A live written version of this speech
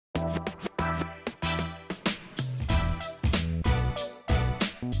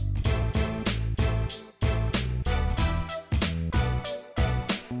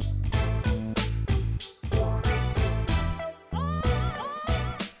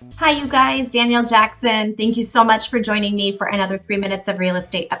Hi, you guys. Danielle Jackson. Thank you so much for joining me for another 3 Minutes of Real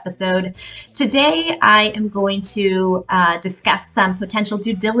Estate episode. Today, I am going to discuss some potential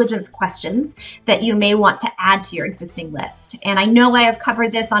due diligence questions that you may want to add to your existing list. And I know I have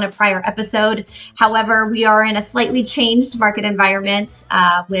covered this on a prior episode. However, we are in a slightly changed market environment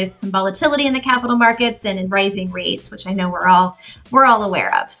with some volatility in the capital markets and in rising rates, which I know we're all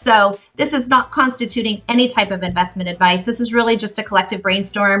aware of. So this is not constituting any type of investment advice. This is really just a collective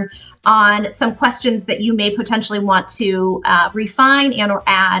brainstorm on some questions that you may potentially want to refine and or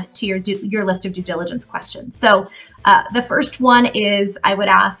add to your list of due diligence questions. So the first one is I would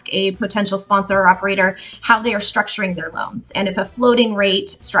ask a potential sponsor or operator how they are structuring their loans. And if a floating rate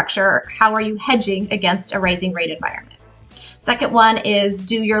structure, how are you hedging against a rising rate environment? Second one is,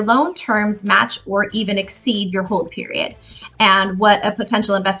 do your loan terms match or even exceed your hold period? And what a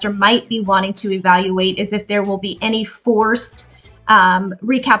potential investor might be wanting to evaluate is if there will be any forced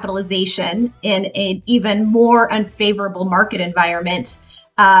recapitalization in an even more unfavorable market environment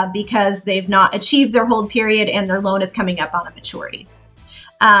because they've not achieved their hold period and their loan is coming up on a maturity.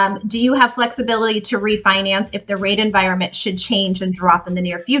 Do you have flexibility to refinance if the rate environment should change and drop in the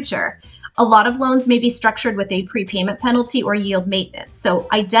near future? A lot of loans may be structured with a prepayment penalty or yield maintenance. So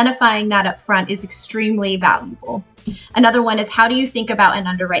identifying that up front is extremely valuable. Another one is, how do you think about and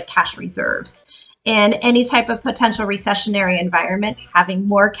underwrite cash reserves? In any type of potential recessionary environment, having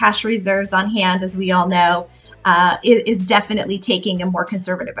more cash reserves on hand, as we all know, is definitely taking a more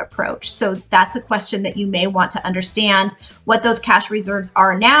conservative approach. So that's a question that you may want to understand what those cash reserves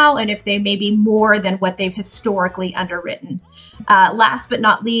are now and if they may be more than what they've historically underwritten. Last but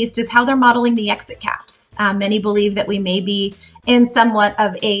not least is how they're modeling the exit caps. Many believe that we may be in somewhat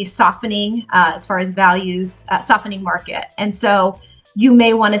of a softening as far as values, softening market. And so you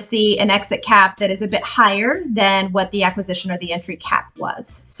may want to see an exit cap that is a bit higher than what the acquisition or the entry cap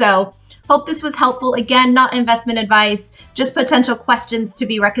was. So hope this was helpful. Again, not investment advice, just potential questions to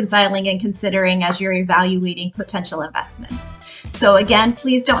be reconciling and considering as you're evaluating potential investments. So again,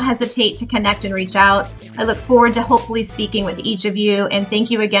 please don't hesitate to connect and reach out. I look forward to hopefully speaking with each of you. And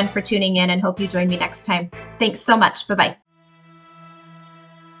thank you again for tuning in and hope you join me next time. Thanks so much. Bye-bye.